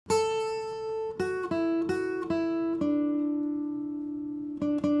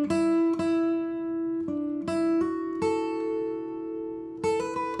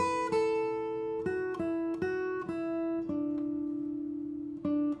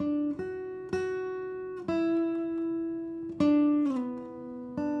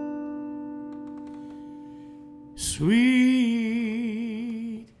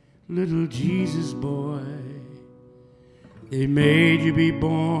Sweet little Jesus boy, they made you be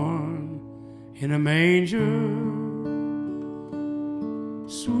born in a manger.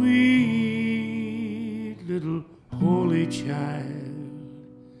 Sweet little holy child,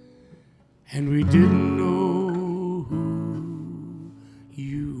 and we didn't know who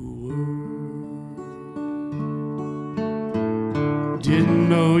you were. Didn't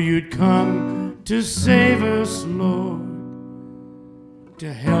know you'd come to save us, Lord,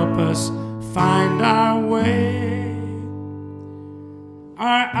 to help us find our way.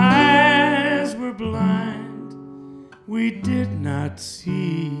 Our eyes were blind, we did not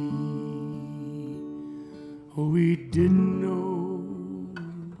see. Oh, we didn't know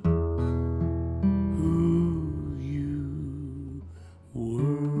who you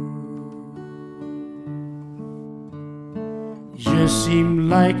were. Just seemed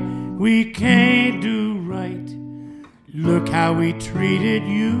like we can't do right. Look how we treated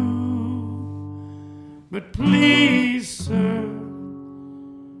you. But please, sir,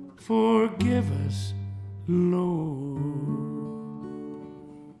 forgive us, Lord.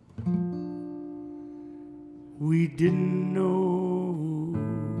 We didn't know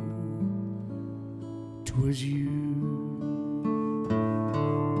 'twas you.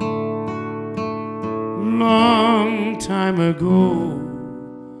 Long time ago,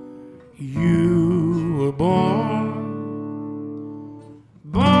 you were born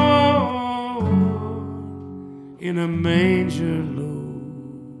in a manger low.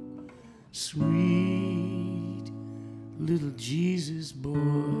 Sweet little Jesus boy.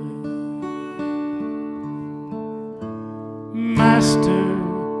 Master,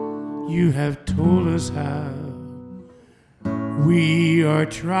 you have told us how we are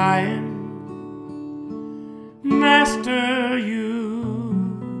trying. Master, you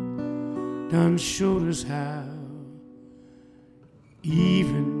done showed us how,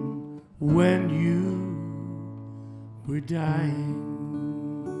 even when you were dying.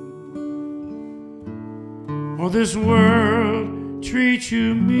 Oh, this world treats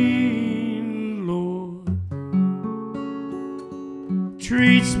you mean, Lord,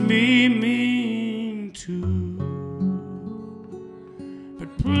 treats me mean too. But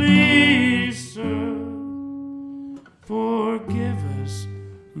please, sir, forgive us,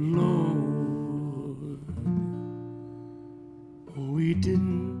 Lord. We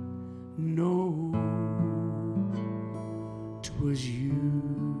didn't know 'twas you.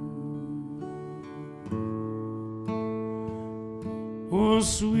 Oh,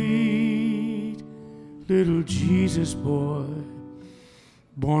 sweet little Jesus boy,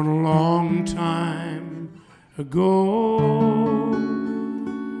 born a long time ago.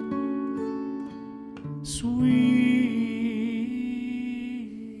 Sweet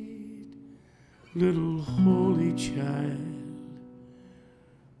little holy child,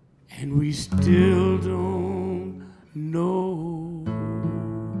 and we still don't know